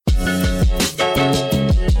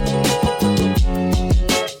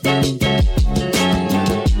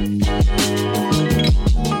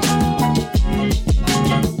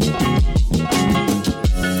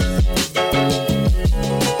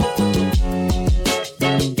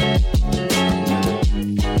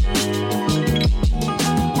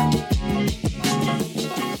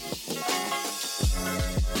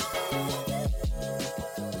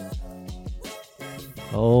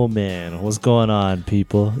What's going on,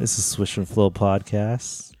 people? This is Swish and Flow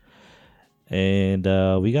podcast, and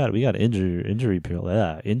we got injury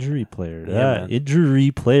player, injury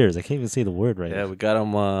players. I can't even say the word right. Yeah, we got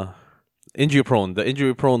him injury prone. The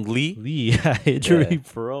injury prone Lee. Injury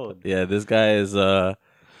prone. Yeah, this guy is man.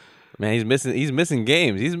 He's missing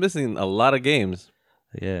games. He's missing a lot of games.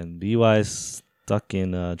 Yeah, and BY's stuck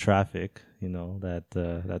in traffic. You know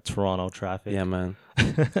that Toronto traffic. Yeah, man.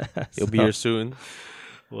 He'll be here soon.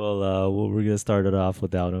 Well, we're gonna start it off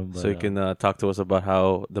without him. But, so you can talk to us about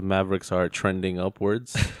how the Mavericks are trending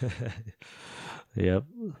upwards. Yep,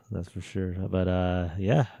 that's for sure. But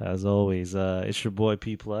yeah, as always, it's your boy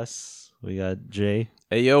P Plus. We got Jay.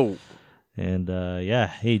 Hey yo, and yeah,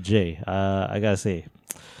 hey Jay. I gotta say,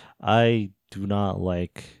 I do not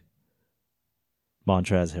like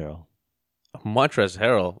Montrezl Harrell. Montrezl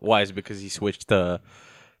Harrell. Why? Is it because he switched to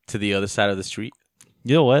the other side of the street?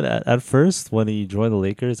 You know what? At first, when he joined the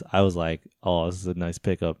Lakers, I was like, "Oh, this is a nice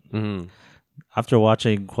pickup." Mm-hmm. After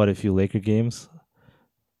watching quite a few Laker games,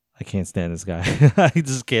 I can't stand this guy. I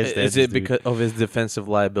just can't stand. Is it because of his defensive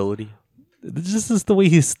liability? It's just the way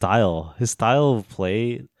his style of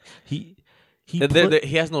play. He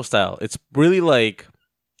has no style. It's really like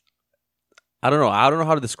I don't know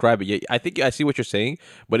how to describe it. Yeah, I think I see what you're saying,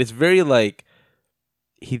 but it's very like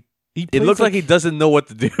it looks like he doesn't know what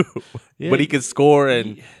to do, yeah, but he can score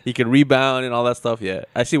and he can rebound and all that stuff. Yeah,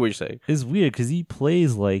 I see what you're saying. It's weird because he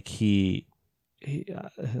plays like he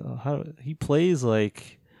plays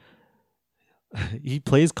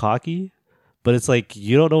cocky, but it's like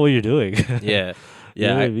you don't know what you're doing. Yeah, you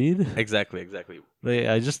know what I mean? Exactly. Like,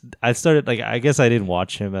 I started like I guess I didn't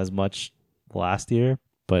watch him as much last year,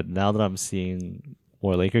 but now that I'm seeing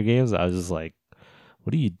more Laker games, I was just like,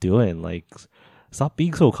 what are you doing? Like, stop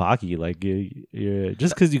being so cocky. Like you're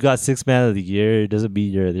just because you got Sixth Man of the Year doesn't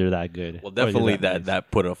mean you're that good. Well, definitely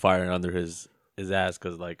that put a fire under his ass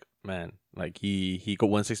because like man, like he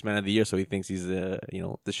won Sixth Man of the Year, so he thinks he's the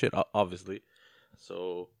shit, obviously.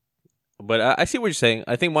 So, but I see what you're saying.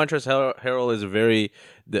 I think Montrezl Harrell is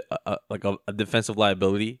like a defensive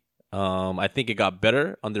liability. I think it got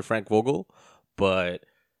better under Frank Vogel, but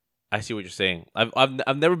I see what you're saying.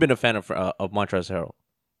 I've never been a fan of Montrezl Harrell.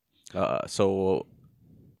 So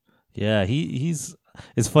yeah, he's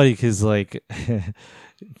it's funny because like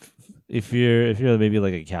if you're maybe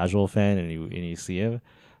like a casual fan and you see him,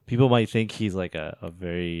 people might think he's like a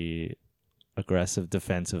very aggressive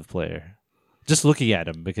defensive player just looking at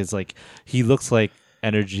him because like he looks like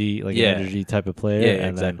energy type of player. Yeah,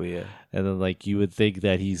 exactly. And then like you would think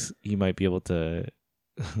that he might be able to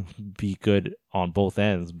be good on both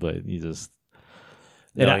ends, but he just.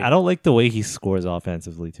 And I don't like the way he scores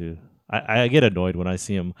offensively, too. I get annoyed when I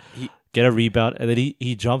see him get a rebound, and then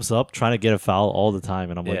he jumps up trying to get a foul all the time.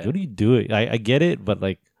 And I'm like, what are you doing? I get it, but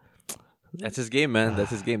like... That's his game, man. That's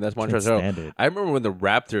his game. That's Montrezl Harrell. I remember when the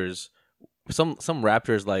Raptors... Some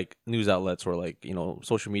Raptors, like, news outlets were like,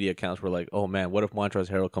 social media accounts were like, oh, man, what if Montrezl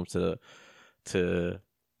Harrell comes to the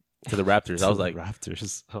Raptors? I was like...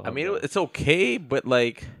 Raptors. Oh, I mean, it's okay, but,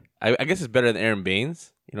 like, I guess it's better than Aaron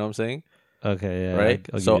Baines. You know what I'm saying? Okay, yeah. Right?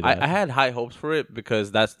 So I had high hopes for it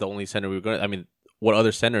because that's the only center we were going to... I mean, what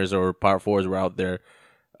other centers or power forwards were out there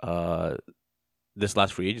this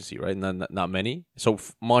last free agency, right? Not many. So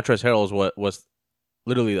Montrezl Harrell was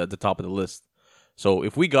literally at the top of the list. So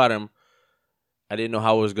if we got him, I didn't know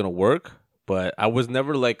how it was going to work, but I was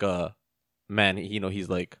never like a... Man, he's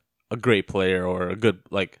like a great player or a good...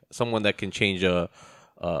 Like, someone that can change a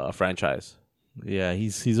franchise. Yeah,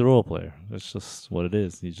 he's a role player. That's just what it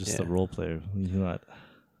is. He's just a role player. He's not.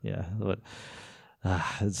 Yeah, but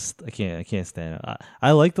I can't stand it.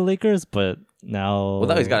 I like the Lakers, but now. Well,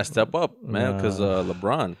 now he's got to step up, man, because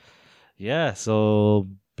LeBron. Yeah, so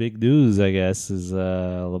big news, I guess, is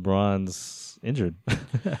LeBron's injured.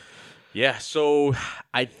 Yeah, so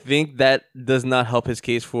I think that does not help his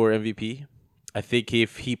case for MVP. I think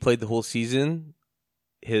if he played the whole season,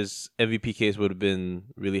 his MVP case would have been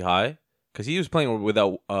really high. Because he was playing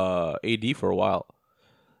without AD for a while.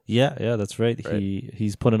 Yeah, that's right.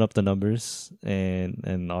 He's putting up the numbers,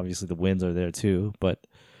 and obviously the wins are there too. But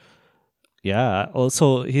yeah,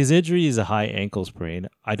 also his injury is a high ankle sprain.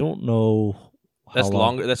 I don't know. That's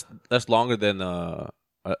longer. That's longer than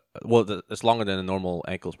that's longer than a normal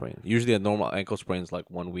ankle sprain. Usually a normal ankle sprain is like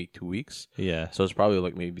 1 week, 2 weeks. Yeah. So it's probably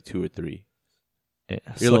like maybe 2 or 3. Yeah,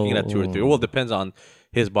 you're looking at 2 or 3. Well, it depends on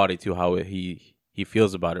his body too, how he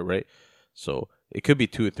feels about it, right? So it could be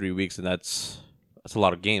 2 or 3 weeks, and that's a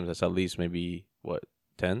lot of games. That's at least maybe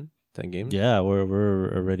 10 games. Yeah, we're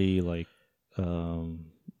already like, we're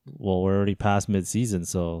already past mid-season,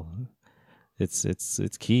 so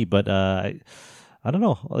it's key. But I don't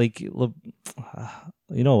know. Like, you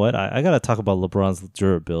know what? I gotta talk about LeBron's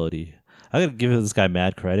durability. I gotta give this guy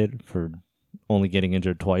mad credit for only getting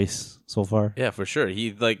injured twice so far. Yeah, for sure.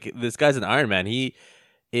 He like this guy's an Iron Man. He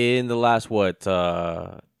in the last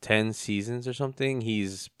 10 seasons or something,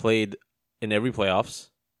 he's played in every playoffs,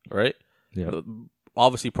 right? Yeah,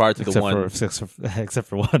 Obviously prior to the one except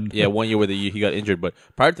for one. yeah, 1 year where he got injured, but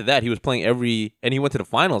prior to that he was playing and he went to the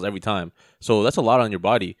finals every time. So that's a lot on your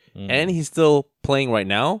body. And he's still playing right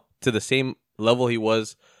now to the same level he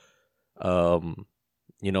was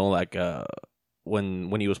like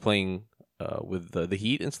when he was playing with the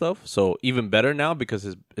Heat and stuff. So even better now because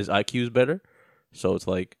his IQ is better. So it's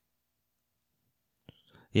like,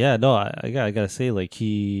 yeah, no, I gotta say, like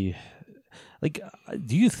do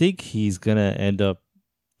you think he's gonna end up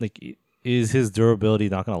is his durability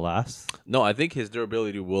not gonna last? no, I think his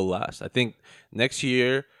durability will last. I think next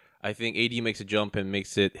year, I think AD makes a jump and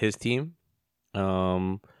makes it his team,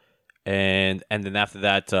 and then after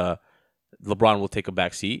that, LeBron will take a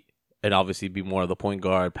back seat and obviously be more of the point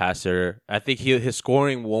guard, passer. I think his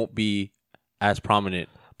scoring won't be as prominent.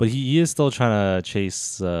 But he is still trying to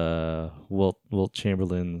chase Wilt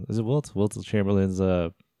Chamberlain. Is it Wilt? Wilt Chamberlain's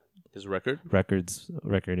His record?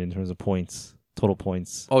 record in terms of points, total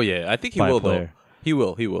points. Oh yeah, I think he by will player.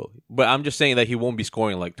 though. He will. But I'm just saying that he won't be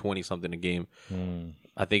scoring like 20 something a game.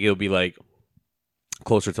 I think it'll be like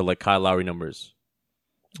closer to like Kyle Lowry numbers.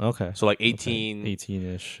 Okay. So like 18,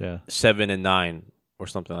 18-ish, yeah. 7 and 9 or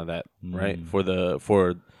something like that, right? For the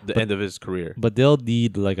end of his career. But they'll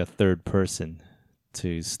need like a third person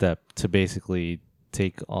to basically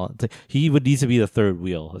take on. He would need to be the third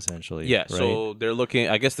wheel essentially. Yeah, right? so they're looking.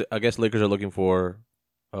 I guess Lakers are looking for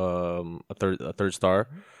a third star,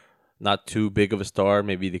 not too big of a star.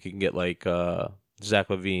 Maybe they can get like Zach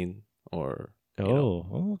LaVine or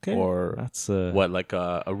okay, or that's like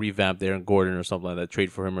a revamped Aaron Gordon or something like that. Trade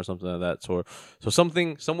for him or something like that. So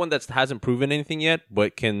someone that hasn't proven anything yet,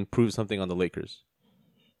 but can prove something on the Lakers.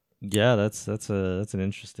 Yeah, that's an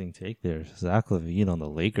interesting take there. Zach LaVine on the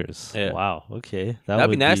Lakers. Yeah. Wow. Okay,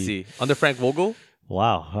 That'd be nasty under Frank Vogel.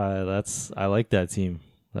 Wow, I like that team.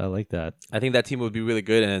 I like that. I think that team would be really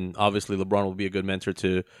good, and obviously LeBron will be a good mentor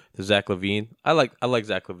to Zach LaVine. I like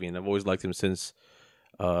Zach LaVine. I've always liked him since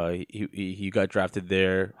he got drafted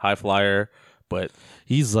there, high flyer. But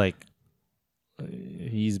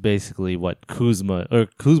He's basically what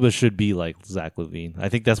Kuzma should be like Zach LaVine. I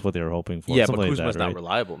think that's what they were hoping for. yeah, Something but like Kuzma's that, not right?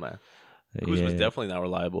 reliable, man. Kuzma's Yeah. definitely not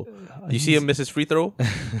reliable. You see him miss his free throw, he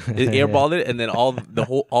airballed it, and then all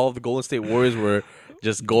of the Golden State Warriors were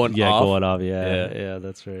just going off. Going off. Yeah,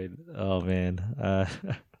 that's right. Oh man.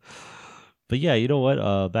 But yeah, you know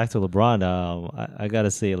what? Back to LeBron. I gotta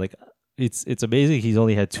say, like, it's amazing. He's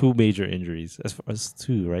only had two major injuries, as far as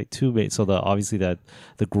two, right? So obviously the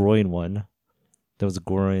groin one, there was a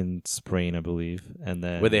groin sprain, I believe, and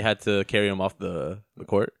then Where they had to carry him off the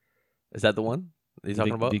court. Is that the one he's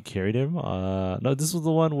talking about? They carried him. No, this was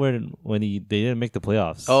the one where they didn't make the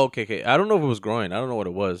playoffs. Oh, okay. I don't know if it was groin. I don't know what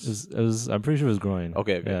it was. It was. I'm pretty sure it was groin.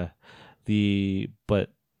 Okay. Yeah.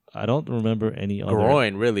 But I don't remember any other.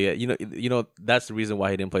 Groin, really? You know that's the reason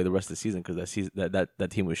why he didn't play the rest of the season because that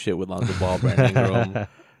team was shit with Lonzo Ball, Brandon Ingram,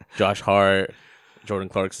 Josh Hart, Jordan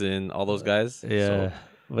Clarkson, all those guys. Yeah, So,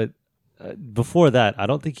 but before that, I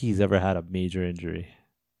don't think he's ever had a major injury.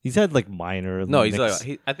 He's had like minor. no, he's nicks.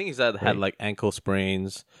 I think he's had Right. like ankle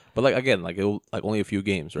sprains, but like again, like only a few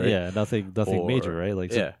games, right? Yeah, nothing Or- major, right?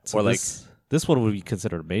 Like yeah, so or like- this one would be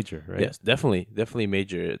considered major, right? Yes, definitely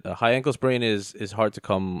major. A high ankle sprain is hard to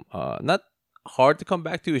come, not hard to come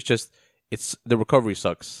back to. It's just the recovery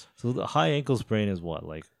sucks. So the high ankle sprain is what,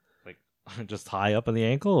 like just high up in the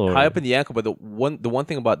ankle, or High up in the ankle, but the one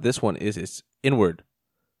thing about this one is it's inward.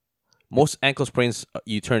 Most ankle sprains,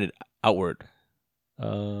 you turn it outward.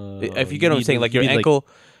 If you get what I'm saying, like your ankle,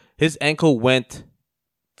 his ankle went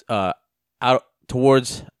out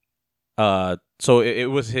towards. So it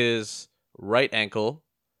was his right ankle,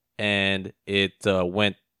 and it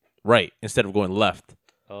went right instead of going left.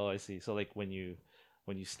 Oh, I see. So like when you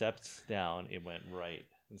stepped down, it went right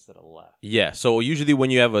instead of left. Yeah. So usually when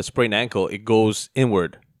you have a sprained ankle, it goes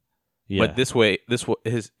inward. Yeah. But this way,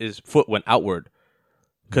 his foot went outward.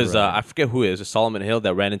 Because Right. I forget who it is. It's Solomon Hill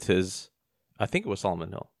that ran into his. I think it was Solomon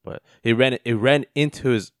Hill, but it ran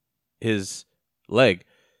into his leg,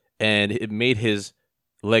 and it made his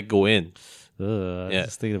leg go in. I was Yeah.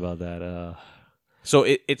 just thinking about that. So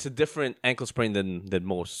it's a different ankle sprain than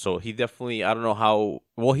most. So he definitely, I don't know how.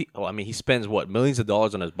 Well, he spends millions of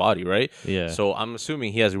dollars on his body, right? Yeah. So I'm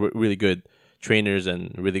assuming he has really good trainers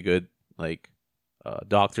and really good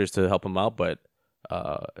doctors to help him out, but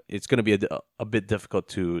it's going to be a bit difficult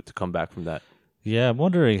to come back from that. Yeah, I'm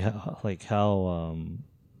wondering how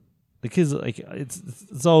because like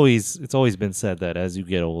it's always been said that as you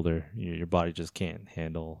get older, your body just can't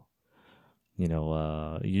handle.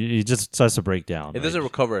 You just starts to break down, It right? doesn't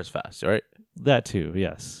recover as fast, right? That too,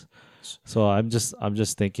 yes. So I'm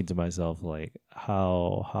just thinking to myself like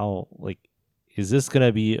how like is this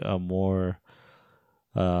gonna be a more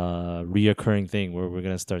reoccurring thing where we're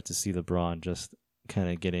gonna start to see LeBron just kind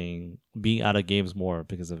of being out of games more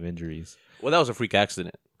because of injuries? Well, that was a freak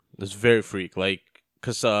accident. It was very freak. Like,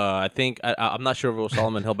 because I think, I'm not sure if it was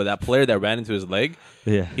Solomon Hill, but that player that ran into his leg,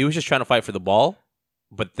 Yeah. he was just trying to fight for the ball.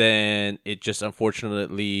 But then it just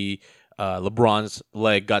unfortunately, LeBron's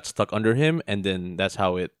leg got stuck under him. And then that's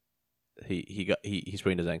how he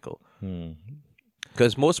sprained his ankle. Hmm.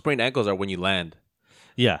 Because most sprained ankles are when you land,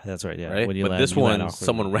 Yeah, that's right. Yeah, right? when you But land, this you land one, awkwardly.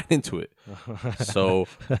 someone ran into it. So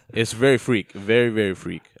it's very freak. Very, very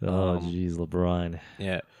freak. Oh, jeez, LeBron.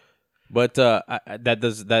 Yeah. But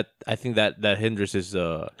I think that hinders his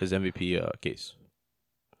MVP case.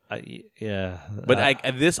 Yeah, But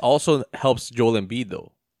this also helps Joel Embiid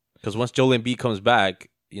though, because once Joel Embiid comes back,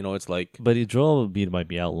 it's like, but Joel Embiid might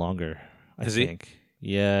be out longer. I Is he? think.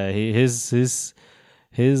 Yeah, his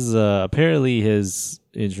apparently his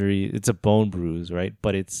injury, it's a bone bruise, right?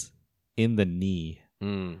 But it's in the knee,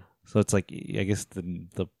 so it's like I guess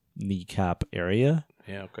the kneecap area.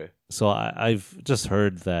 yeah, okay, So I've just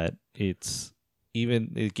heard that it's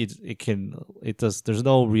even it does. There's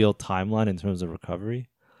no real timeline in terms of recovery.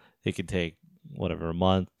 It could take whatever a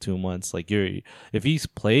month, 2 months. Like if he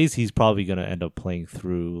plays, he's probably gonna end up playing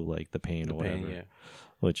through like the pain or whatever. yeah,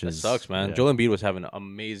 Which that is sucks, man. Yeah. Joel Embiid was having an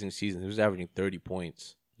amazing season. He was averaging 30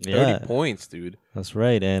 points. Yeah. 30 points, dude. That's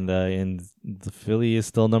right, and the Philly is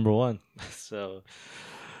still number one. So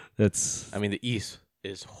that's I mean, the East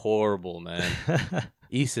is horrible, man.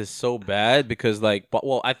 East is so bad because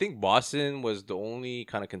I think Boston was the only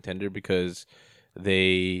kind of contender because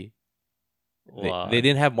they they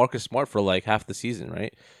didn't have Marcus Smart for like half the season,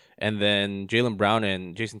 right? And then Jaylen Brown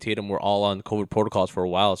and Jason Tatum were all on COVID protocols for a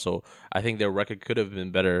while, so I think their record could have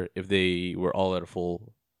been better if they were all at a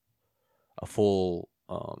full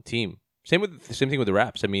team. Same thing with the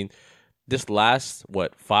Raps. I mean, this last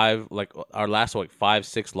our last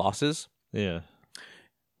 5-6 losses, yeah.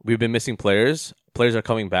 we've been missing players. Players are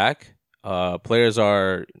coming back. Players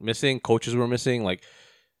are missing. Coaches were missing. Like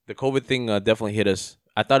the COVID thing definitely hit us.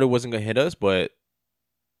 I thought it wasn't gonna hit us, but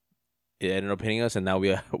it ended up hitting us, and now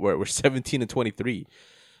we're 17-23.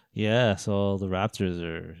 Yeah, so the Raptors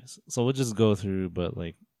are. So we'll just go through, but we're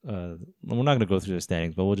not gonna go through the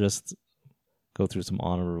standings, but we'll just go through some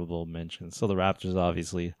honorable mentions. So the Raptors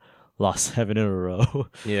obviously lost 7 in a row.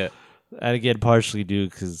 Yeah, And again, partially due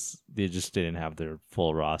because they just didn't have their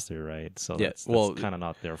full roster, right? So Yeah, that's well, kind of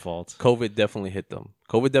not their fault. COVID definitely hit them.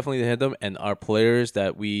 And our players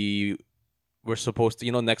that we were supposed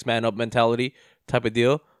to, next man up mentality type of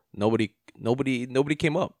deal. Nobody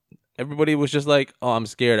came up. Everybody was just like, "Oh, I'm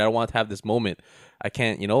scared. I don't want to have this moment. I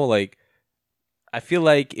can't." Like I feel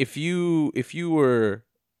like if you were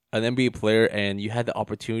an NBA player and you had the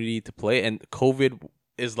opportunity to play, and COVID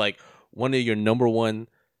is like one of your number one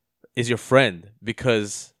is your friend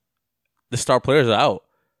because the star players are out,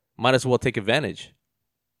 might as well take advantage.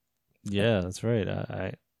 Yeah, that's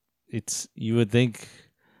right. You would think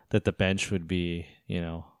that the bench would be,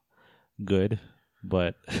 good,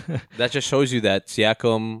 but That just shows you that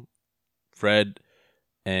Siakam, Fred,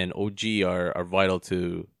 and OG are vital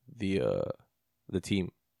to the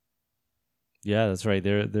team. yeah, that's right.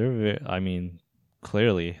 I mean,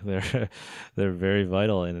 clearly they're very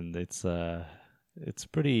vital, and it's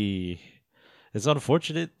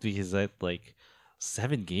unfortunate because that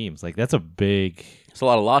 7 games, that's a big It's a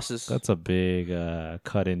lot of losses.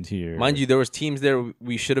 cut into your. Mind you, there was teams there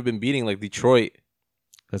we should have been beating, like Detroit.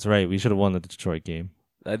 That's right. We should have won the Detroit game.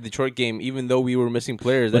 That Detroit game, even though we were missing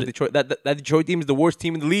players, But that Detroit team is the worst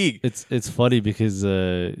team in the league. It's funny because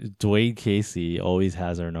Dwayne Casey always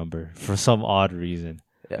has our number for some odd reason.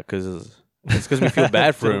 Yeah, because we feel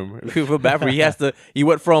bad for him. We feel bad for him. He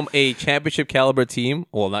went from a championship caliber team,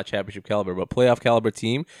 well, not championship caliber, but playoff caliber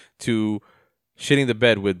team, to shitting the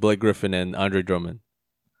bed with Blake Griffin and Andre Drummond.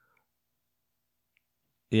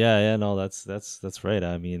 Yeah, no, that's right.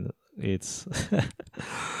 I mean, it's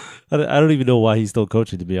I don't even know why he's still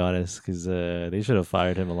coaching, to be honest, because they should have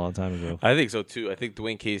fired him a long time ago. I think so too. I think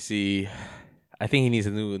Dwayne Casey, I think he needs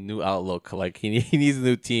a new outlook. Like he needs a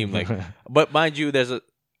new team. Like, but mind you,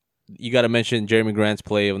 you got to mention Jeremy Grant's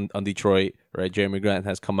play on Detroit, right? Jeremy Grant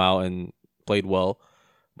has come out and played well,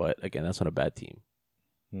 but again, that's not a bad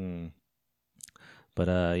team.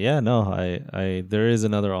 But yeah, no, I there is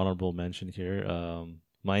another honorable mention here.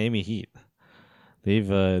 Miami Heat.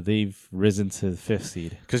 They've risen to the 5th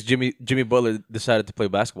seed. Because Jimmy Butler decided to play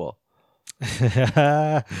basketball.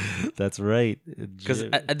 That's right. Because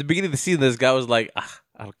at the beginning of the season, this guy was like,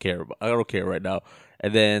 I don't care. I don't care right now.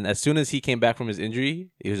 And then as soon as he came back from his injury,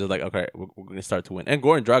 he was just like, okay, we're going to start to win. And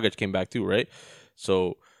Goran Dragic came back too, right?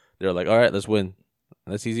 So they're like, all right, let's win.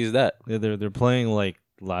 And that's easy as that. Yeah, they're playing like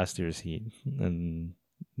last year's Heat, and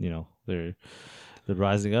they're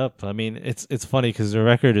rising up. I mean, it's funny because their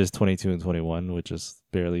record is 22-21, which is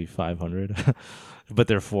barely 500, but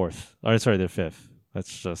they're 4th. Or sorry, they're 5th.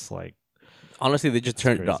 That's just like. Honestly, they just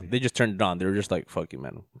turned it on. crazy. They just turned it on. They were just like, fuck you,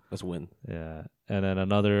 man. Let's win. Yeah. And then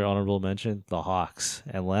another honorable mention, the Hawks.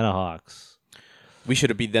 Atlanta Hawks. We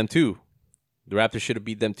should have beat them too. The Raptors should have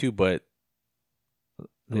beat them too, but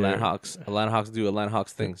Atlanta Hawks do Atlanta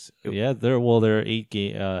Hawks things. Yeah, they're 8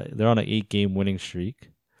 game they're on an 8-game winning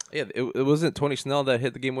streak. Yeah, it wasn't Tony Snell that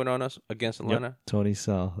hit the game winner on us against Atlanta. Yep, Tony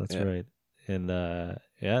Snell, that's Yeah. right. And they're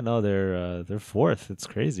 4th. It's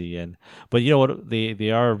crazy. But you know what,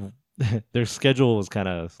 they are their schedule was kind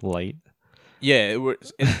of light. Yeah,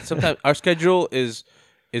 sometimes our schedule is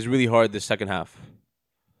really hard this second half.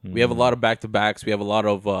 We have a lot of back-to-backs. We have a lot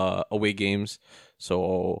of away games,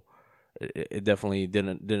 so it definitely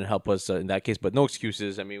didn't help us in that case. But no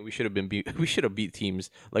excuses. I mean, we should have beat teams.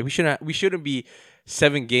 Like we shouldn't be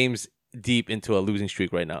 7 games deep into a losing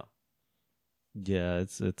streak right now. Yeah,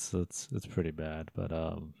 it's pretty bad. But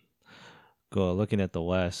looking at the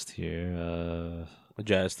West here,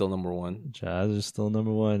 Jazz still number 1. Jazz is still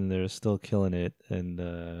number 1. They're still killing it, and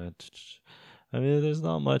I mean, there's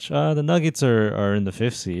not much. The Nuggets are in the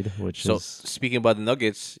 5th seed, which So is speaking about the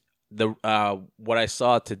Nuggets, what I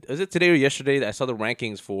saw is it today or yesterday? I saw the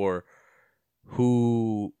rankings for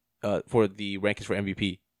the rankings for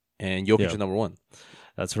MVP, and Jokic is number 1.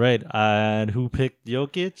 That's right. And who picked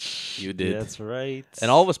Jokic? You did. That's right.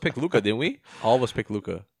 And all of us picked Luka, didn't we? All of us picked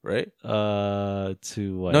Luka, right?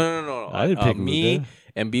 To what? No. I didn't pick me Luka.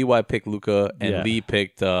 and BY picked Luka, and Yeah. Lee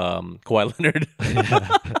picked Kawhi Leonard.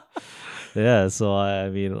 Yeah. So I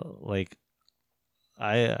mean, like,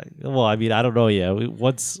 I don't know yet.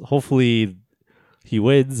 Once hopefully he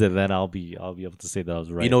wins, and then I'll be able to say that I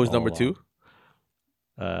was right. You know who's all number along.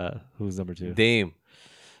 2? Who's number 2? Dame.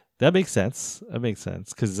 That makes sense.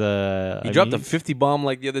 Because He dropped a 50 bomb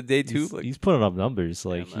like the other day too. He's putting up numbers.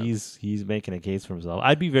 Like man. he's making a case for himself.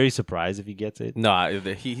 I'd be very surprised if he gets it. Nah,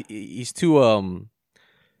 he's too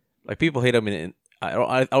like people hate him, and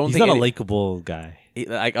I don't He's think not a likable guy.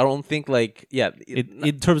 I don't think like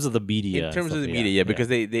In terms of the media. in terms of the stuff, media, because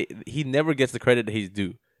he never gets the credit that he's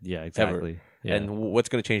due. Yeah, exactly. Yeah. And what's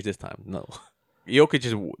gonna change this time? No, Jokic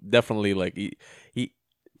is definitely like he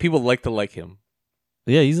people like to like him.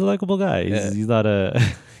 Yeah, he's a likable guy. Yeah. He's not a.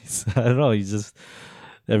 I don't know. He's just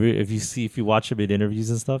if you watch him in interviews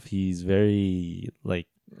and stuff, he's very like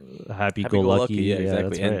happy-go-lucky. Yeah,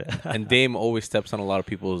 exactly. That's right. And Dame always steps on a lot of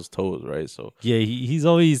people's toes, right? So Yeah, he's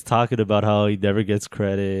always talking about how he never gets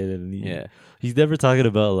credit, and he's never talking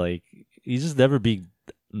about like he's just never being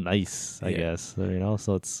nice. I guess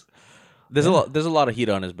So it's there's a lot of heat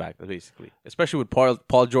on his back, basically, especially with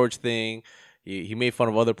Paul George thing. He made fun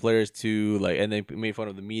of other players too, like, and they made fun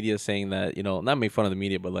of the media, saying that not made fun of the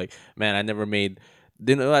media, but like, man, I never made.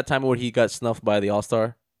 Didn't know that time where he got snuffed by the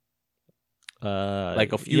All-Star?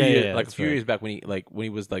 Like a few years back when he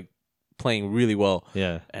was like playing really well.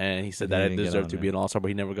 Yeah, and he said He that I didn't get deserved on to there. be an All-Star, but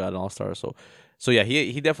he never got an All-Star. So yeah,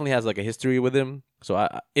 he definitely has like a history with him. So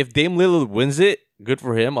if Dame Lillard wins it, good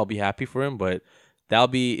for him. I'll be happy for him, but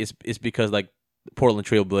it's because like Portland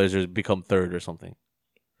Trail Blazers become 3rd or something.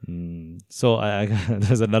 So I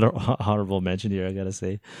there's another honorable mention here. I gotta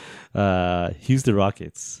say, Houston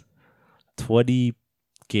Rockets,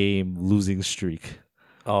 20-game losing streak.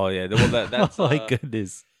 Oh yeah, well that's Oh my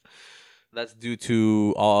goodness. that's due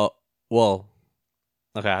to well,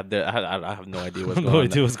 okay, I have no idea what's I have going no on.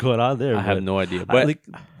 idea what's going on there. I have but no idea, but like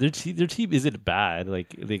their team isn't bad.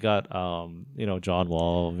 Like they got John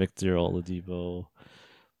Wall, Victor Oladipo,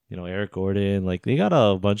 Eric Gordon. Like they got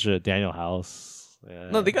a bunch of Daniel House.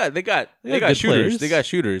 Yeah. no, they got good shooters. players. They got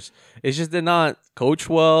shooters. It's just they're not coached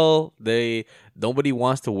well. Nobody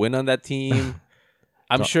wants to win on that team.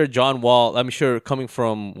 I'm sure John Wall. I'm sure coming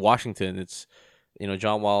from Washington, it's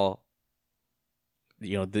John Wall.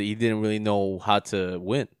 He didn't really know how to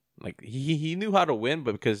win. Like he knew how to win,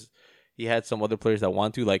 but because he had some other players that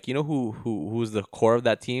want to, like who's the core of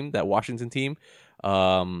that team, that Washington team.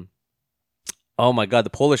 Oh my God,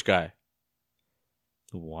 the Polish guy.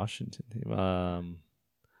 The Washington team.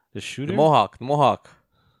 The shooter. The Mohawk.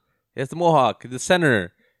 Yes, the Mohawk. The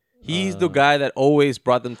center. He's the guy that always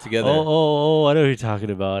brought them together. I know who you're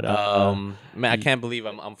talking about. Man, I can't believe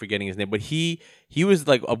I'm forgetting his name, but he was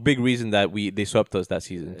like a big reason that they swept us that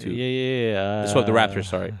season too. Yeah. They swept the Raptors.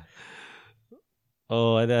 Sorry.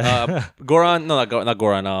 Oh, I know. Goran, no, not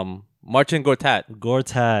Goran. Marcin Gortat.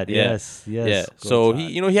 Gortat, Yeah. yes. Yeah. Gortat. So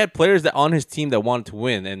he had players that on his team that wanted to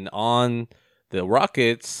win, and on the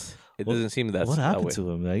Rockets, it doesn't seem what that happened way. to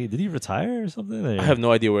him? Like, did he retire or something? Or? I have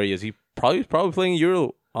no idea where he is. He probably playing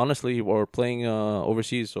Euro, honestly, or playing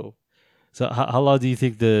overseas. So how long do you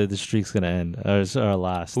think the streak's gonna end or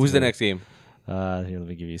last? who's the next game? Here, let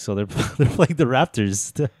me give you. So they're playing the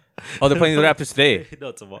Raptors. Oh, they're playing the Raptors today.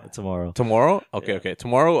 No, tomorrow. Tomorrow? Okay, okay.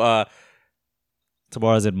 Tomorrow.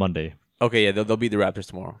 Tomorrow's at Monday. Okay, yeah, they'll beat the Raptors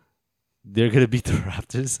tomorrow. They're gonna beat the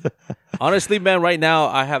Raptors. Honestly, man, right now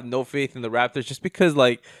I have no faith in the Raptors just because,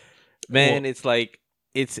 like, man, it's like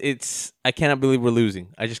it's. I cannot believe we're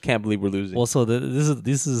losing. I just can't believe we're losing. Well, so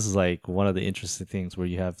this is like one of the interesting things where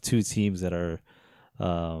you have two teams that are,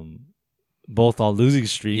 both on losing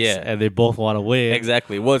streaks, Yeah. and they both want to win.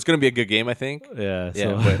 Exactly. Well, it's gonna be a good game, I think. Yeah.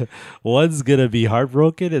 Yeah, So but- one's gonna be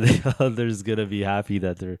heartbroken, and the other's gonna be happy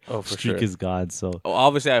that their Oh, for streak sure. is gone. So, Oh,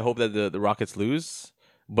 obviously, I hope that the Rockets lose.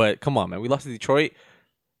 But come on, man, we lost to Detroit.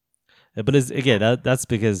 but it's again that's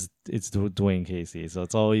because it's Dwayne Casey. So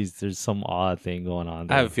it's always there's some odd thing going on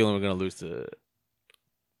there. I have a feeling we're gonna luse to.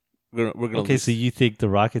 We're gonna. Okay, lose. so you think the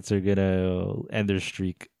Rockets are gonna end their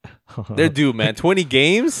streak? They're due, man. 20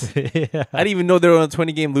 games. Yeah. I didn't even know they were on a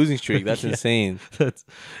 20-game losing streak. That's Yeah. insane.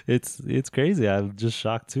 It's crazy. I'm just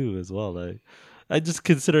shocked too as well. Like I just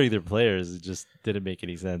considering their players, it just didn't make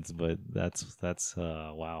any sense. But that's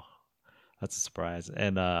wow, that's a surprise.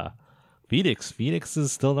 And Phoenix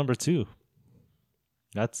is still number 2.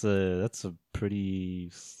 That's a pretty.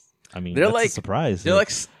 I mean, They're that's like- a surprise. They're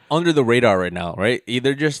like under the radar right now, right?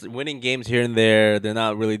 Either just winning games here and there. They're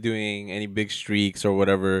not really doing any big streaks or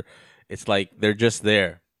whatever. It's like they're just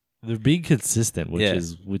there. they're being consistent, which Yeah.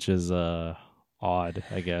 is odd,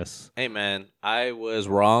 I guess. Hey, man, I was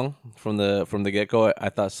wrong from the get go. I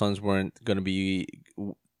thought Suns weren't gonna be.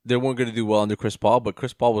 They weren't gonna do well under Chris Paul, but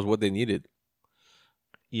Chris Paul was what they needed.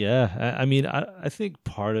 Yeah, I mean, I think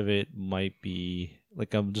part of it might be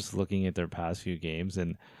like I'm just looking at their past few games,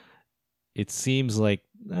 and it seems like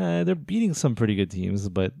they're beating some pretty good teams,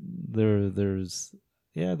 but they're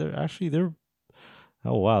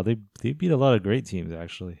oh wow, they beat a lot of great teams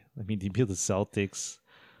actually. I mean, they beat the Celtics,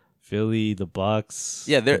 Philly, the Bucks.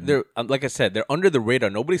 Yeah, they're like I said, they're under the radar.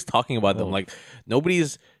 Nobody's talking about them. Oh. Like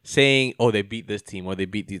nobody's saying, "Oh, they beat this team" or "They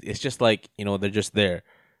beat these." It's just like they're just there.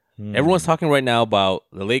 Everyone's talking right now about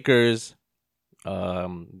the Lakers,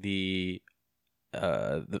 the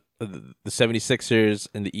 76ers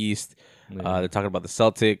in the East. They're talking about the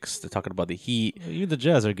Celtics. They're talking about the Heat. Even the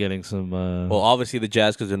Jazz are getting some. Well, obviously the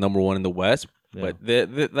Jazz because they're number 1 in the West. Yeah. But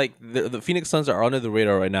the Phoenix Suns are under the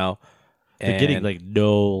radar right now. they're getting like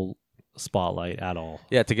no spotlight at all.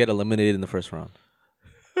 Yeah, to get eliminated in the first round.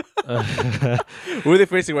 Who are they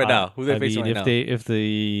facing right now? Who are they facing right now? If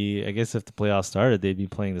the playoffs started, they'd be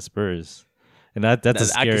playing the Spurs, and that's a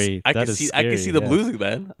scary. I can see them yeah. losing,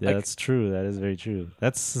 man. Yeah, that's true. That is very true.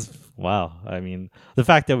 That's wow. I mean, the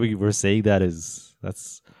fact that we were saying that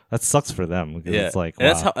that sucks for them because it's like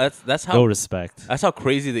And wow, that's how no respect. That's how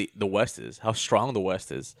crazy the West is. How strong the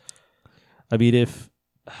West is. I mean, if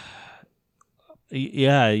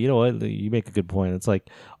yeah, you know what, you make a good point. It's like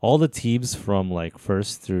all the teams from like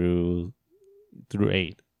first through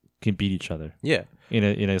 8 can beat each other Yeah, in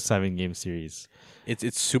a 7-game series.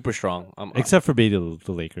 it's super strong. Except for maybe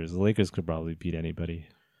the Lakers. The Lakers could probably beat anybody,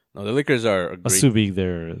 No, the Lakers are a great, assuming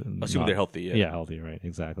they're they're healthy. Yeah. healthy, right?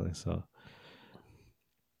 Exactly. So,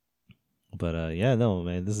 but yeah, no,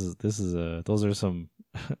 man, this is those are some.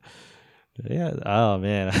 Yeah. Oh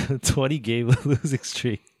man, 20-game losing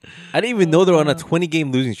streak. I didn't even know they were on a 20-game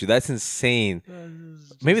losing streak. That's insane.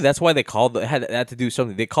 Maybe that's why they had to do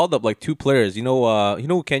something. They called up like 2 players. You know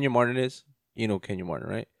who Kenyon Martin is? You know Kenyon Martin,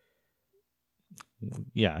 right?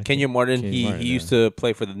 Yeah, Kenyon Martin. Kenyon He Martin, used to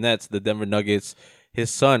play for the Nets, the Denver Nuggets. His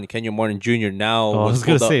son, Kenyon Martin Jr. now Oh, I was was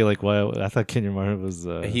gonna pulled say like, why I thought Kenyon Martin was.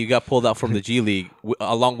 he got pulled out from the G League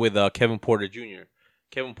along with Kevin Porter Jr.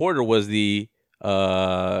 Kevin Porter was the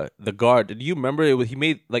guard. Do you remember he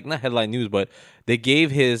made like not headline news, but they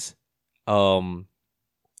gave his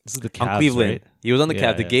This is the Cavs, on Cleveland. right? He was on the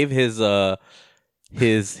Yeah, Cavs. They yeah. gave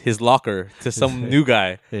his locker to some new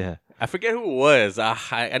guy. Yeah. I forget who it was.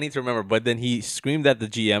 I need to remember. But then he screamed at the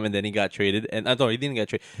GM, and then he got traded. And I thought he didn't get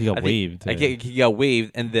traded. He got I think- waived. He got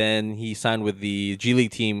waived, and then he signed with the G League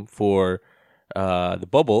team for the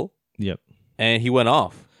bubble, Yep. and he went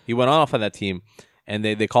off. He went off on that team, and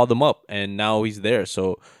they called him up, and now he's there.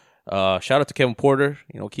 So Shout out to Kevin Porter.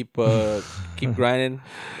 Keep keep grinding.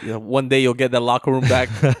 One day you'll get that locker room back.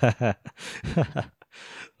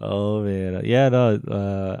 Oh man, yeah,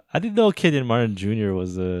 no, I didn't know Kenyon Martin Jr.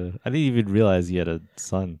 was a. I didn't even realize he had a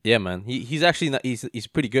son. Yeah, man. He's actually not, he's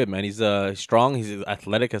pretty good, man. He's strong. He's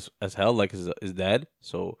athletic as hell, like his dad.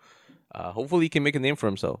 So hopefully he can make a name for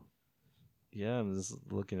himself. Yeah, I'm just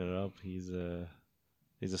looking it up. He's a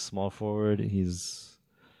small forward. He's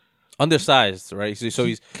Undersized, right? So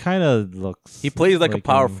he's kind of looks. he plays like a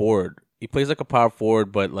power forward. He plays like a power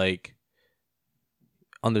forward, but like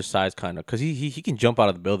undersized kind of, because he can jump out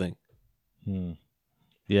of the building.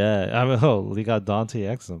 Yeah, I mean, they got Dante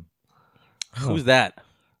Exum. Who's that?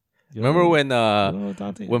 Remember when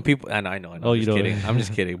people? I know. Oh, I'm just kidding. I'm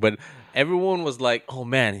just kidding. But everyone was like, "Oh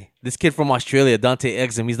man, this kid from Australia, Dante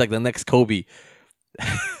Exum, he's like the next Kobe."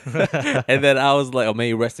 And then I was like, "Oh, may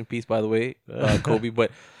you rest in peace." By the way, Kobe.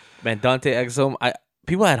 But man, Dante Exum,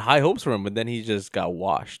 people had high hopes for him, but then he just got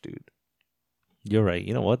washed, dude. You're right.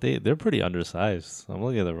 You know what? They're pretty undersized. I'm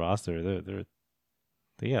looking at the roster.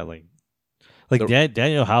 They got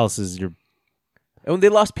Daniel House is your. And when they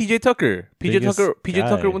lost PJ Tucker, PJ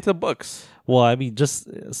Tucker went to the Bucks. Well, I mean, just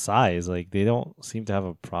size. Like they don't seem to have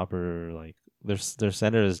a proper like. Their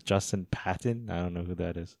center is Justin Patton. I don't know who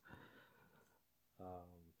that is.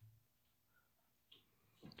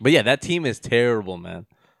 But yeah, that team is terrible, man.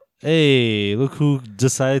 Hey, look who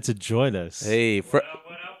decided to join us. Hey,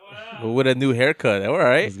 with a new haircut. All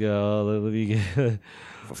right. Let's go. Let me get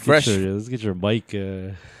fresh. Let's get your mic.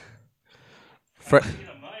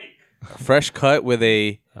 Fresh cut with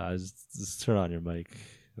a. Just turn on your mic.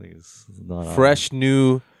 I think it's not fresh on.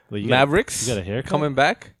 new Wait, Mavericks. You got a haircut coming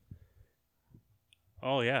back?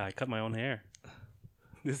 Oh yeah, I cut my own hair.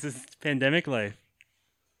 This is pandemic life.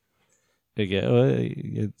 Okay.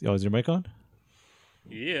 Oh, is your mic on?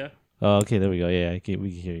 Yeah. Oh, okay. There we go. Yeah, we can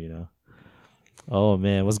hear you now. Oh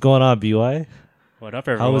man, what's going on, BY? What up,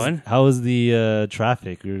 everyone? How was the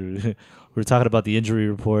traffic? We were talking about the injury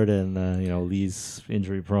report and Lee's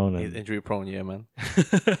injury prone. He's injury prone, yeah, man.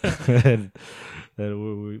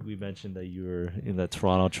 and we mentioned that you were in the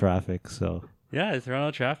Toronto traffic. So yeah, it's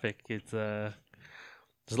Toronto traffic. It's there's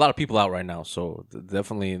a lot of people out right now, so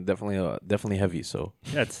definitely heavy. So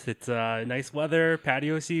yeah, it's nice weather,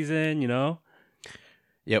 patio season,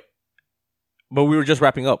 Yep. But we were just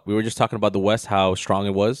wrapping up. We were just talking about the West, how strong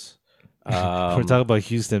it was. we're talking about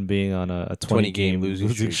Houston being on a 20-game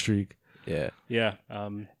losing streak. Yeah. Yeah.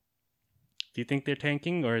 Do you think they're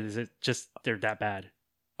tanking, or is it just they're that bad?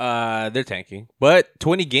 They're tanking. But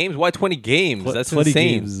 20 games? Why 20 games? That's 20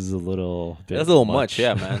 insane. games is a little bit That's a little much,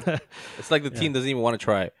 yeah, man. It's like the team doesn't even want to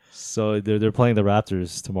try. So they're playing the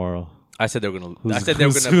Raptors tomorrow. I said they were gonna. I said they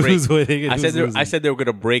were gonna break. I said they were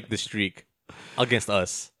gonna break the streak against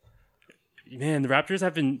us. Man, the Raptors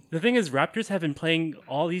have been. The thing is, Raptors have been playing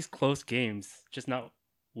all these close games, just not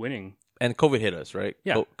winning. And COVID hit us, right?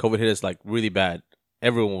 Yeah, COVID hit us like really bad.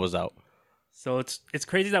 Everyone was out. So it's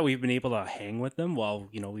crazy that we've been able to hang with them while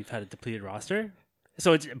we've had a depleted roster.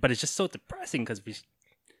 So it's just so depressing because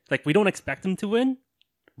we don't expect them to win,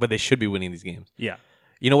 but they should be winning these games. Yeah.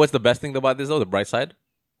 You know what's the best thing about this though? The bright side,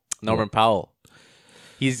 Norman Powell.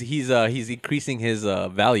 He's increasing his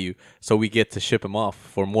value, so we get to ship him off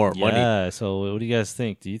for more money. Yeah. So what do you guys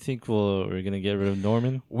think? Do you think we're gonna get rid of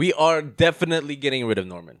Norman? We are definitely getting rid of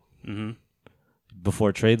Norman. Mm-hmm.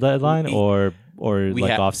 Before trade deadline or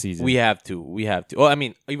off season? We have to. Well, I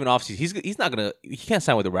mean, even off season, he's not gonna. He can't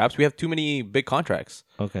sign with the Raps. We have too many big contracts.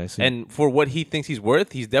 Okay. So and for what he thinks he's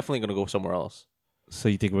worth, he's definitely gonna go somewhere else. So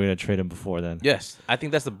you think we're gonna trade him before then? Yes, I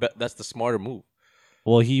think that's the smarter move.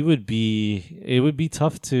 Well, it would be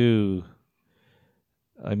tough to.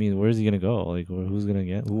 I mean, where's he gonna go? Like, who's gonna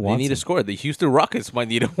get? Who wants? They need him? a score. The Houston Rockets might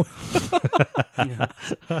need him.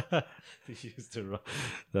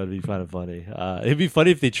 That'd be kind of funny. It'd be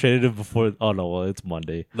funny if they traded him before. Oh no, well it's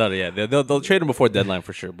Monday. No, yeah, they'll trade him before deadline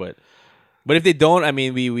for sure. But if they don't, I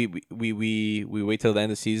mean, we wait till the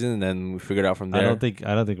end of the season and then we figure it out from there. I don't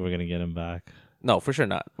think we're gonna get him back. No, for sure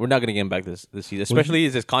not. We're not going to get him back this season, especially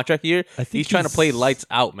as his contract year. He's trying to play lights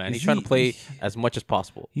out, man. He's trying to play as much as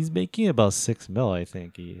possible. He's making about $6 million, I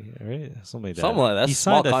think. Right, something like that. Something like that. That's a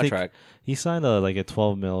small contract. He signed a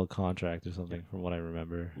 $12 million contract or something, from what I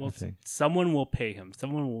remember. Well, I think someone will pay him.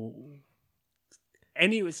 Someone will.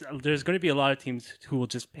 Anyways, there's going to be a lot of teams who will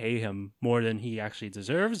just pay him more than he actually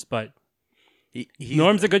deserves. But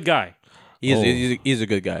Norm's a good guy. He's a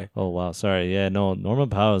good guy. Oh wow, sorry. Yeah, no. Norman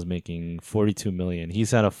Powell is making $42 million. He's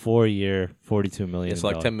had a 4-year, $42 million. It's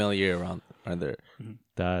like $10 million a year around there.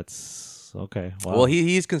 That's okay. Wow. Well,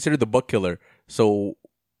 he's considered the buck killer. So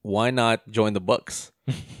why not join the Bucks?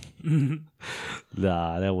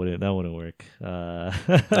 Nah, that wouldn't work. No,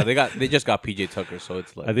 they just got PJ Tucker, so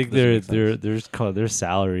it's like I think their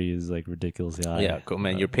salary is like ridiculously high. yeah, cool,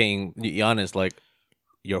 man. You're paying Giannis like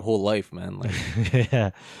your whole life, man. Like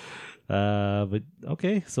yeah. But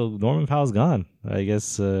okay, so Norman Powell's gone, I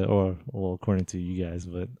guess, or well, according to you guys,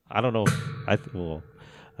 but I don't know. I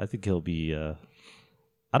think he'll be.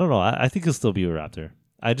 I don't know. I think he'll still be a Raptor.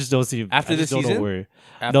 I just don't see after the season.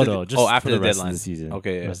 Just after for the rest deadline of the season.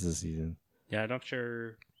 Okay, yeah. Rest of the season. Yeah, I'm not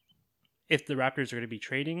sure if the Raptors are going to be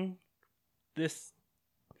trading this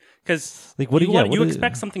because Like, what do you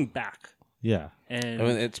expect something back? Yeah, And I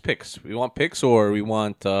mean, it's picks. We want picks, or we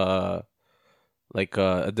want like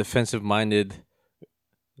a defensive-minded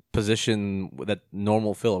position that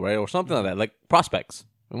normal fill, right, or something like that, like prospects.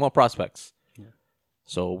 We want prospects. Yeah.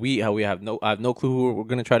 So I have no clue who we're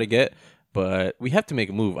gonna try to get, but we have to make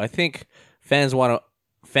a move. I think fans want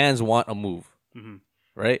a move,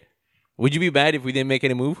 right? Would you be mad if we didn't make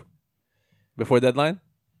any move before deadline?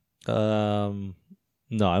 No,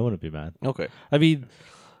 I wouldn't be mad. Okay, I mean,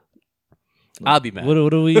 I'll be mad. what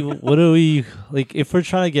do we like? If we're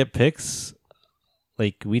trying to get picks,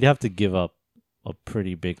 like we'd have to give up a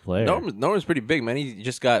pretty big player. Norman's pretty big, man. He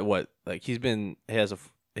just got what? Like he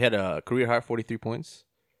had a career high 43 points.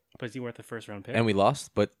 But is he worth a first round pick? And we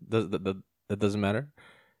lost, but that doesn't matter.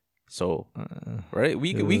 So, right?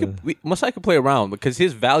 Masai could play around because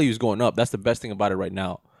his value is going up. That's the best thing about it right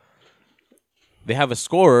now. They have a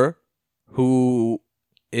scorer who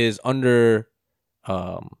is under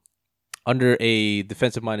a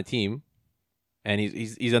defensive minded team, and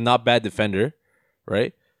he's a not bad defender,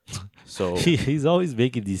 right? So he's always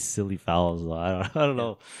making these silly fouls. I don't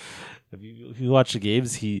know. If you watch the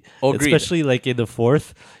games, especially like in the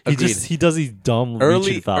fourth, he does these dumb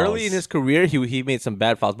reaching fouls. Early in his career, he made some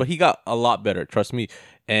bad fouls, but he got a lot better. Trust me,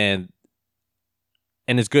 and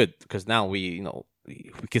it's good because now we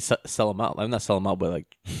could sell him out. I'm not sell him out, but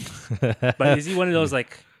like. But is he one of those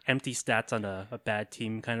like empty stats on a bad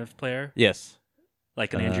team kind of player? Yes.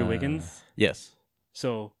 Like an Andrew Wiggins. Yes.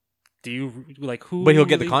 So. Do you like who? But he'll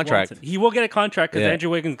get the contract. He will get a contract because Andrew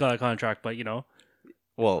Wiggins got a contract. But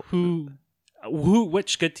well,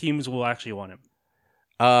 which good teams will actually want him?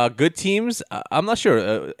 Good teams. I'm not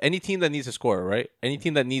sure. Any team that needs a scorer, right? Any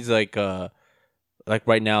team that needs like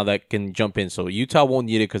right now that can jump in. So Utah won't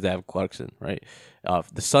need it because they have Clarkson, right?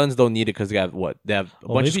 The Suns don't need it because they have what? They have a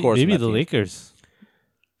bunch of scorers. Maybe the Lakers.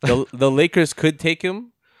 The Lakers could take him.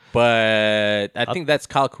 But I think that's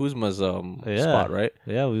Kyle Kuzma's spot, right?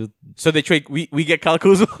 Yeah. So they trade. We get Kyle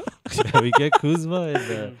Kuzma. We get Kuzma.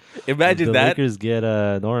 And, imagine the that. Lakers get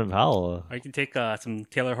Norman Powell. Or you can take some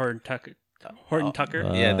Taylor Horton Tucker.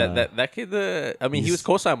 Yeah, that kid. I mean, he was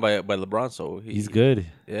co-signed by LeBron, so he's good.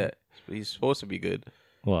 Yeah, he's supposed to be good.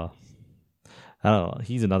 Well, I don't know.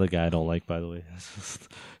 He's another guy I don't like, by the way.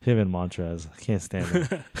 Him and Montrez. I can't stand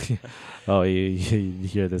him. Oh, you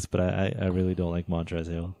hear this, but I really don't like Montrez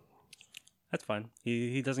Hill. That's fine.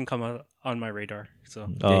 He doesn't come out on my radar. So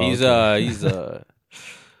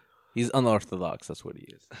he's unorthodox. That's what he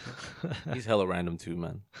is. He's hella random too,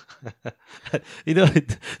 man.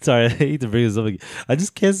 Sorry, I hate to bring this up again. I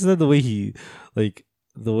just can't stand the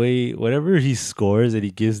way whenever he scores and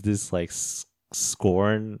he gives this like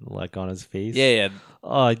scorn like on his face. Yeah.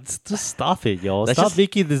 Oh, just stop it, yo! Stop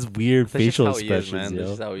making this weird facial expressions, yo.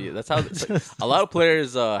 That's how he is. That's how like, a lot of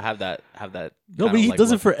players have that. No, but he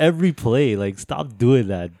does it for every play. Like, stop doing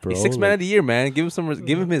that, bro. He's sixth man of the year, man. Give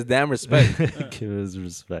him his damn respect. Give him his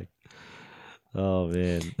respect. Oh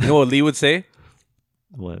man. You know what Lee would say?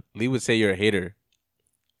 What? Lee would say you're a hater.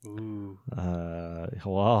 Ooh.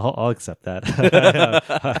 Well, I'll accept that.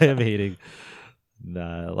 I am hating.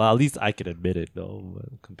 Nah, well, at least I can admit it though,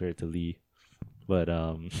 compared to Lee. But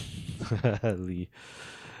Lee.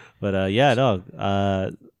 But yeah, no.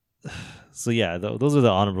 So yeah, those are the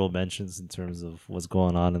honorable mentions in terms of what's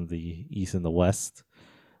going on in the East and the West.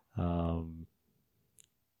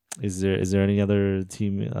 Is there any other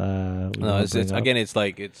team? No, it's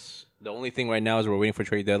the only thing right now is we're waiting for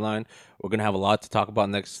trade deadline. We're gonna have a lot to talk about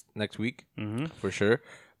next week for sure.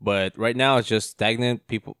 But right now it's just stagnant.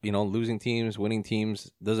 People, losing teams, winning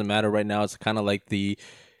teams, doesn't matter right now. It's kind of like the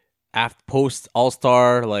post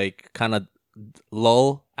All-Star like kind of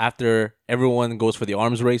lull after everyone goes for the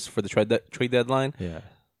arms race for the trade deadline. Yeah.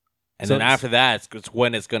 And then after that, it's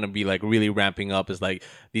when it's going to be like really ramping up. It's like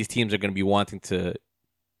these teams are going to be wanting to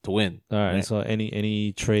win. All right. So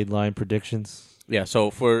any trade line predictions? Yeah. So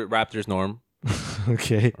for Raptors, Norm.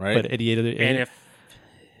 Okay. Right. But any other? And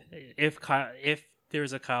if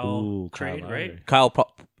there's a Kyle trade, Kyle right?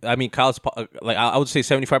 Kyle's like I would say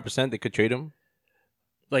 75% they could trade him.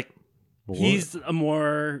 Like he's a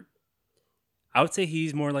more I would say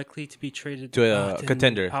he's more likely to be traded To a than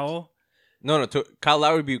contender. Powell. No. Kyle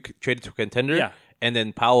Lowry will be traded to a contender. Yeah. And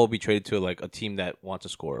then Powell will be traded to like a team that wants to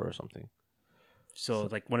score or something. So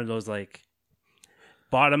like one of those like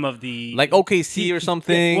bottom of the Like OKC or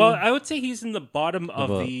something. Well, I would say he's in the bottom of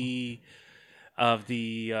Above. the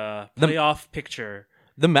playoff picture.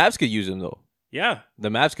 The Mavs could use him though. Yeah. The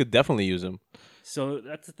Mavs could definitely use him. So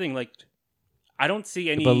that's the thing. Like, I don't see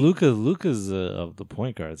any. But Luca's of the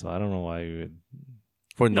point guard, so I don't know why you would.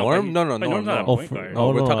 For No, Norm? but No, Norm's not a no. point guard.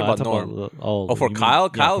 Oh, we're talking I about talk Norm. oh, For you mean-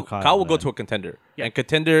 Kyle? yeah, for Kyle will go yeah. to a contender. Yeah. And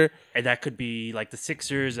contender, And that could be like the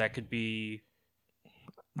Sixers. That could be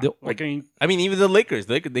The- like I mean, even the Lakers.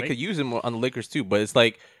 They could use him on the Lakers too. But it's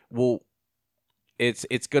like, well,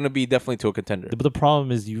 it's gonna be definitely to a contender. But the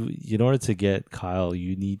problem is, in order to get Kyle,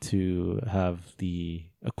 you need to have the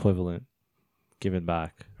equivalent given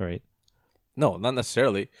back, right? No, not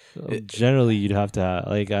necessarily. Generally, you'd have to have,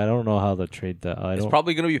 like, I don't know how to trade that. It's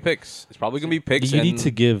probably gonna be picks. It's probably gonna be picks. You need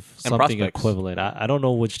to give and something prospects. equivalent. I don't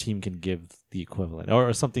know which team can give the equivalent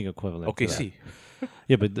or something equivalent. to OKC. that.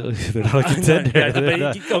 Yeah, but they're not a contender. yeah, They're but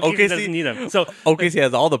not- OKC doesn't need him. So OKC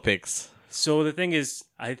has all the picks. so the thing is,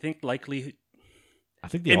 I think likely I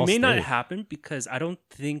think they it all may not stay. happen because I don't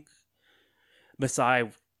think Masai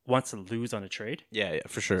wants to lose on a trade. Yeah,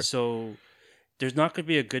 for sure. So there's not going to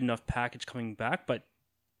be a good enough package coming back. But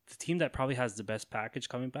the team that probably has the best package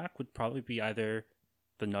coming back would probably be either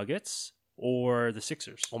the Nuggets or the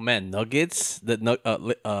Sixers. Oh man, Nuggets.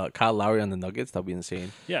 Kyle Lowry on the Nuggets. That'd be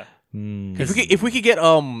insane. Yeah, Hmm. If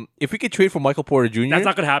we could trade for Michael Porter Jr. that's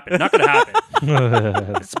not going to happen. Not going to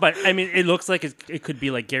happen. But I mean, it looks like it could be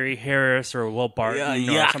like Gary Harris or Will Barton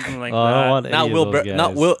Yeah. or something like Oh, I that. don't want not any Will, of those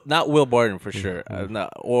guys. not Will Barton for sure,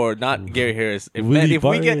 or not Gary Harris. If Willie we get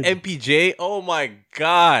Barton. MPJ, oh my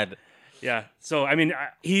god, Yeah. So I mean,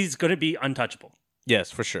 he's going to be untouchable.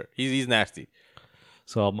 yes, for sure. He's nasty.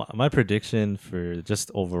 So my prediction for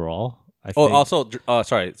just overall, I Oh, think. also,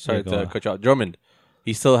 sorry Yeah, go to on. cut you out. Drummond,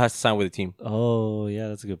 he still has to sign with the team. Oh, yeah,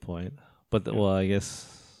 that's a good point. But well, I guess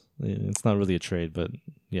it's not really a trade, but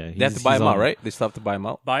yeah, They have to buy him out, right? They still have to buy him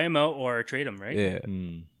out. Buy him out or trade him, right? Yeah,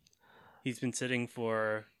 He's been sitting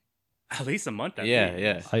for at least a month. I yeah,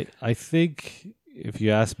 think. yeah. I think if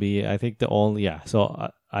you ask me, I think the only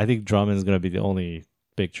So I think Drummond is going to be the only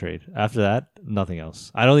big trade. After that, nothing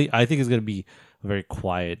else. I think it's going to be a very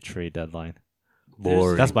quiet trade deadline.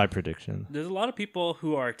 Boring. That's my prediction. There's a lot of people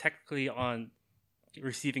who are technically on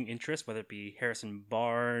receiving interest, whether it be Harrison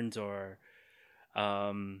Barnes or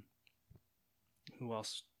who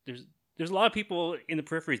else. There's a lot of people in the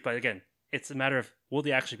peripheries, but again, it's a matter of will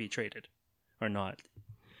they actually be traded or not.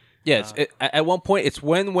 Yes, at one point, it's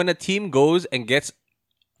when a team goes and gets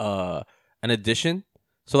an addition.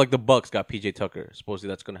 So like the Bucks got PJ Tucker. Supposedly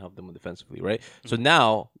that's going to help them defensively, right? So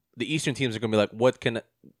now the Eastern teams are going to be like, what can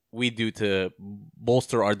we do to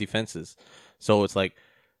bolster our defenses? So it's like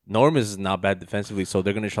Norm is not bad defensively, so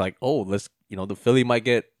they're going to try like, oh, let's the Philly might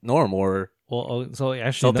get Norm or Well, so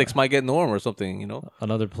actually, Celtics might get Norm or something.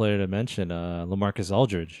 another player to mention, LaMarcus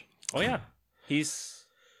Aldridge. Oh yeah, he's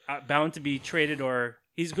bound to be traded or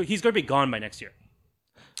he's going to be gone by next year.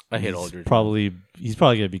 I hate He's Aldridge. He's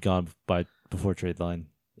probably going to be gone before trade line.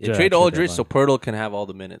 Yeah, trade Aldridge so Pirtle can have all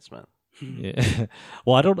the minutes, man. Yeah.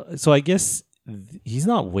 Well, I don't. So I guess he's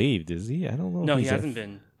not waived, is he? I don't know. No, if he he's hasn't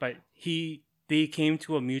been. But they came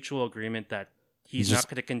to a mutual agreement that he's just- not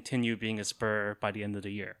going to continue being a Spur by the end of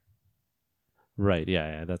the year. Right.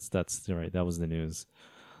 Yeah. That's right. That was the news.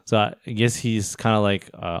 So I guess he's kind of like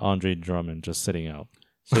Andre Drummond, just sitting out.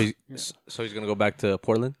 So he's gonna go back to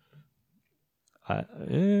Portland.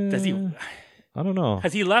 Does he? I don't know.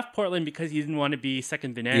 Has he left Portland because he didn't want to be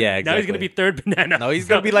second banana? Yeah, Now he's going to exactly. be third banana. No, he's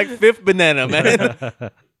gonna be like fifth banana, man.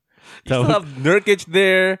 You still have Nurkic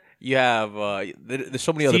there. You have there's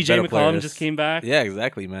so many other CJ better McCollum players. just came back. Yeah,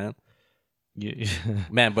 exactly, man. You-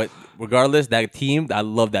 Man, but regardless, that team, I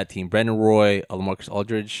love that team. Brandon Roy, LaMarcus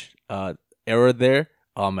Aldridge, era there.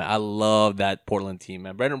 Oh man, I love that Portland team,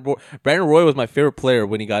 man. Brandon Roy was my favorite player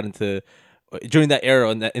when he got into during that era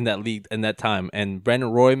in that league in that time. And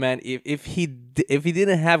Brandon Roy, man, if he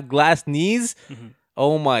didn't have glass knees,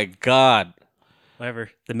 oh my god.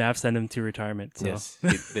 Whatever. The Mavs sent him to retirement. So. Yes,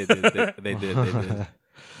 they did.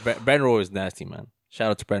 Brandon Roy is nasty, man.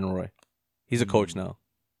 Shout out to Brandon Roy. He's a coach now.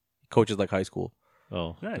 He coaches like high school.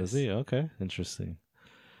 Oh, Nice. does he? Okay, interesting.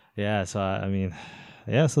 Yeah. So I mean,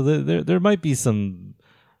 yeah. So there might be some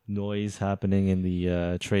noise happening in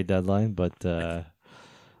the trade deadline, but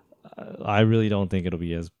I really don't think it'll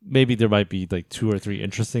be as. Maybe there might be like 2 or 3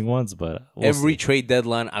 interesting ones, but we'll Every see. trade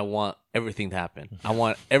deadline, I want everything to happen. I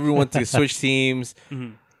want everyone to switch teams.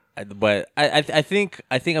 But I think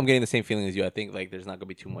I'm getting the same feeling as you. I think like there's not gonna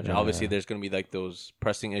be too much. Yeah. Obviously, there's gonna be like those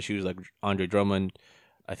pressing issues like Andre Drummond.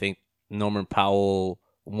 I think Norman Powell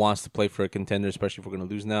wants to play for a contender, especially if we're gonna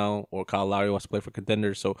lose now, or Kyle Lowry wants to play for a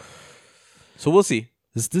contender. So we'll see.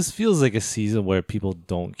 This feels like a season where people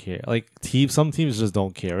don't care. Like some teams just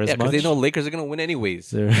don't care as Yeah, because much. they know Lakers are gonna win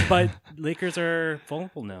anyways. They're- But Lakers are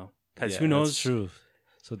vulnerable now because Yeah, who knows? That's true.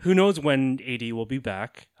 So Who knows when AD will be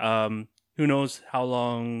back? Who knows how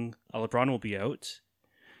long LeBron will be out?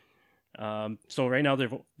 So right now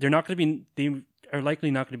they're not going to be. They are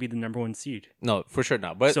likely not going to be the number one seed. No, for sure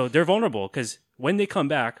not. But So they're vulnerable because when they come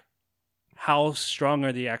back, how strong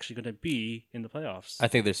are they actually going to be in the playoffs? I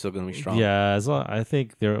think they're still gonna be strong. yeah, as long, I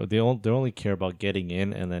think they only care about getting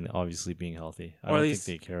in and then obviously being healthy. I Or at don't least-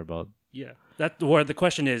 think they care about Yeah, that. Or the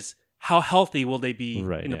question is, how healthy will they be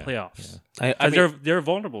Right, in the yeah, playoffs? I Because mean, they're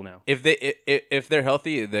vulnerable now. if they're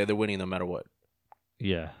healthy, they're winning no matter what.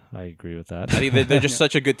 Yeah, I agree with that. I think they're just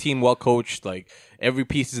such a good team, well coached. Like every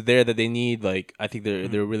piece is there that they need. Like I think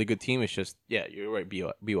they're a really good team. It's just you're right.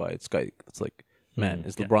 By it's like man,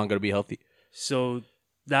 is Yeah. LeBron gonna be healthy? So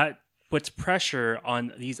that puts pressure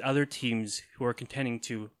on these other teams who are contending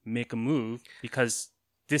to make a move because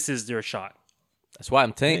this is their shot. That's why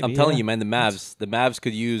I'm telling Maybe, you, yeah. man. The Mavs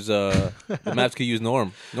could use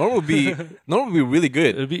Norm. Norm would be really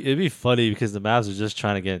good. It'd be funny because the Mavs are just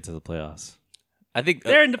trying to get into the playoffs. I think.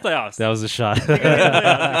 They're in the playoffs. That was a shot.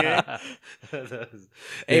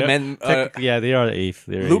 Hey man, yeah, they are eighth.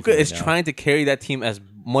 Luka is trying to carry that team as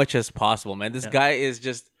much as possible, man. This guy is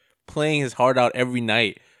just playing his heart out every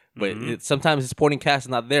night. But sometimes his supporting cast is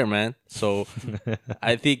not there, man. So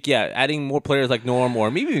I think, adding more players like Norm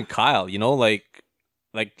or maybe even Kyle,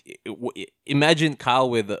 imagine Kyle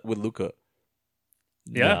with Luka.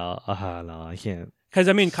 Yeah. No, I can't. Because,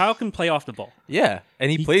 I mean, Kyle can play off the ball. Yeah, and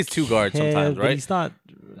he plays two guards can, sometimes, but right? He's not.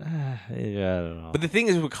 Yeah, I don't know. But the thing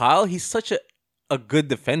is with Kyle, he's such a good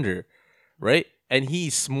defender, right? And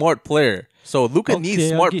he's smart player. So Luka needs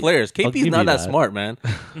smart players. I'll KP is give not you that that. smart, man.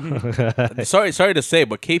 sorry to say,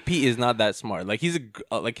 but KP is not that smart. Like he's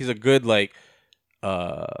a good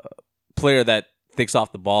player that thinks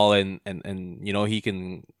off the ball and he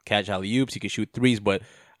can catch alley oops, he can shoot threes. But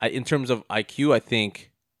in terms of IQ, I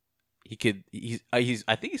think he could. I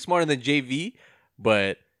think he's smarter than JV,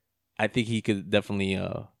 but I think he could definitely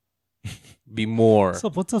be more.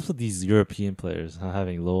 What's up with these European players not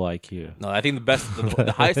having low IQ? No, I think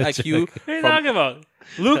the highest IQ. What are you talking about?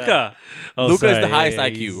 Luka. Luka is the highest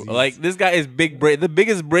IQ. he's- Like this guy is big brain, the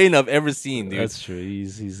biggest brain I've ever seen, dude. That's true.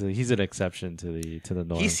 He's an exception to the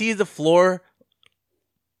norm. He sees the floor.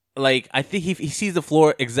 Like I think he sees the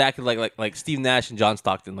floor exactly like Steve Nash and John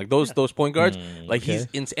Stockton, like those point guards. Like okay.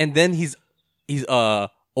 and then he's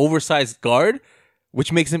oversized guard,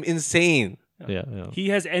 which makes him insane. yeah. He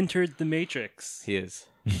has entered the Matrix. He is.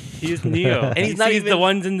 He is Neo. And he's he not sees even- the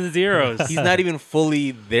ones and the zeros. He's not even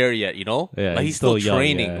fully there yet, you know. Yeah, like he's he's still still young,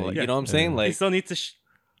 training. yeah. Like, Yeah. you know what I'm saying? He Like still needs to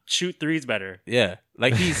shoot threes better. yeah,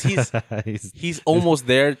 like he's He's- he's almost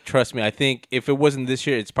there. Trust me. I think if it wasn't this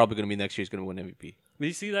year, it's probably gonna be next year. He's gonna win MVP. Did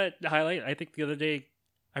you see that highlight? I think the other day,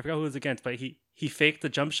 I forgot who it was against, but he faked the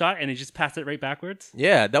jump shot and he just passed it right backwards.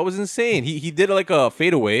 Yeah, that was insane. He did like a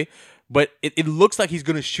fadeaway, but it looks like he's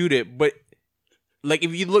gonna shoot it. But like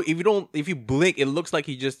if you blink, it looks like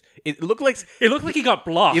it looked like he got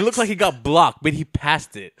blocked. it looks like he got blocked, but he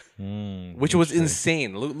passed it, which was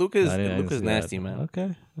interesting. insane. Luka's I didn't see nasty, that.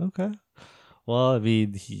 man. Okay. Well, I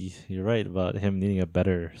mean, you're right about him needing a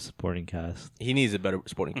better supporting cast. He needs a better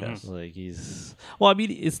sporting Mm-hmm. cast. Like he's well, I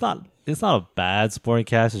mean, it's not a bad supporting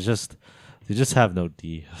cast. It's just they just have no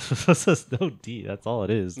D. It's just no D. That's all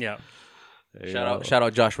it is. Yeah. Shout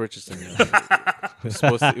out Josh Richardson. He was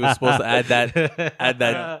supposed to add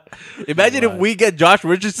that. Imagine if we get Josh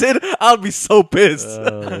Richardson, I'll be so pissed.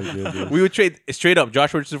 Oh my goodness. We would trade straight up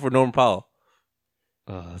Josh Richardson for Norman Powell.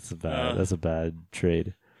 Oh, that's a bad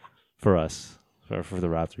trade for us for the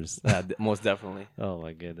Raptors. Yeah, most definitely. Oh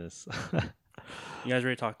my goodness. You guys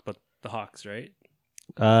already talked about the Hawks, right?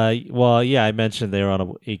 Well, yeah, I mentioned they were on a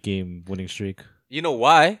 8-game winning streak. You know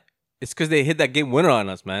why? It's because they hit that game winner on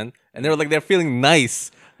us, man. And they're feeling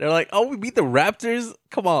nice. They're like, oh, we beat the Raptors?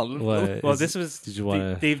 Come on. What, Well, is- this was Did you want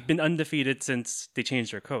to? they've been undefeated since they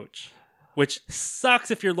changed their coach, which sucks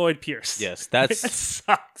if you're Lloyd Pierce. Yes, That that's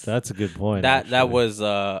sucks. That's a good point. that actually. was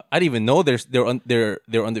I didn't even know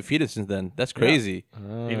they're undefeated since then. That's crazy.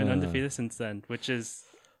 They've been undefeated since then, which is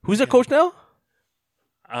Who's their coach now?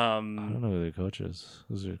 I don't know who their coach is.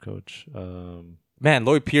 Who's their coach? Man,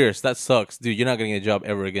 Lloyd Pierce, that sucks. Dude, you're not gonna get a job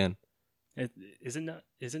ever again. Is it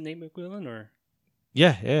Nate McMillan or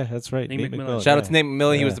Yeah, that's right. Nate McMillan. Shout out to Nate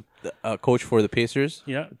McMillan. He Yeah. was the coach for the Pacers.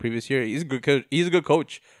 Yeah. The previous year. He's a good coach. He's a good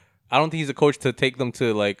coach. I don't think he's a coach to take them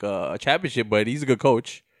to like a championship, but he's a good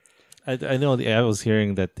coach. I know. I was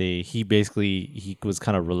hearing that he was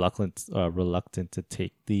kind of reluctant to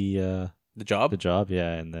take the job.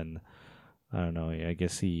 Yeah, and then I don't know. I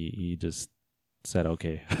guess he just said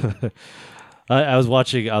okay. I was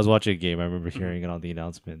watching a game. I remember hearing it on the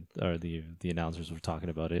announcement, or the announcers were talking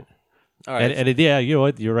about it. All right. And yeah, you know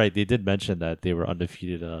what? You're right. They did mention that they were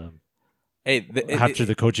undefeated after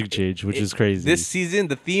the coaching change, which is crazy. This season,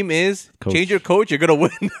 the theme is Coach. change your coach, you're gonna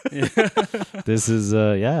win. This is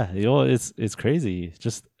it's crazy.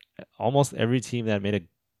 Just almost every team that made a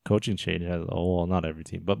coaching change has. Oh well, not every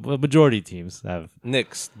team, but majority teams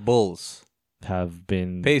Knicks, Bulls, have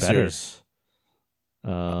been Pacers,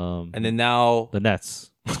 better. and then now the Nets.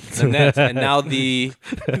 the Nets, and now the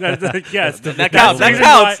Yes, that counts. That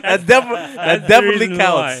counts. That definitely reason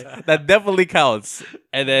counts. why. That definitely counts.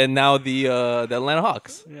 And then now the Atlanta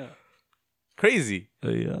Hawks. Yeah. Crazy.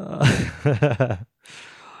 Yeah.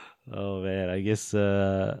 Oh man, I guess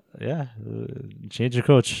change your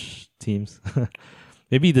coach teams.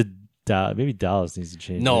 maybe Dallas needs to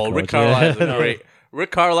change. No, their Rick coach. Carlisle is great.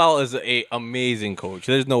 Rick Carlisle is a amazing coach.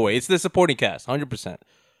 There's no way. It's the supporting cast, 100%.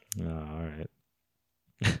 Oh, all right.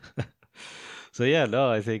 So yeah, no,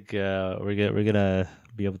 I think we're gonna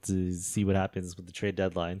be able to see what happens with the trade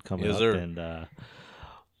deadline coming Yes, up, sir. and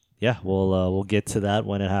we'll get to that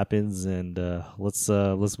when it happens, and let's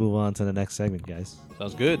move on to the next segment, guys.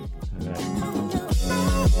 Sounds good. All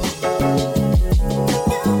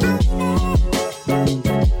right.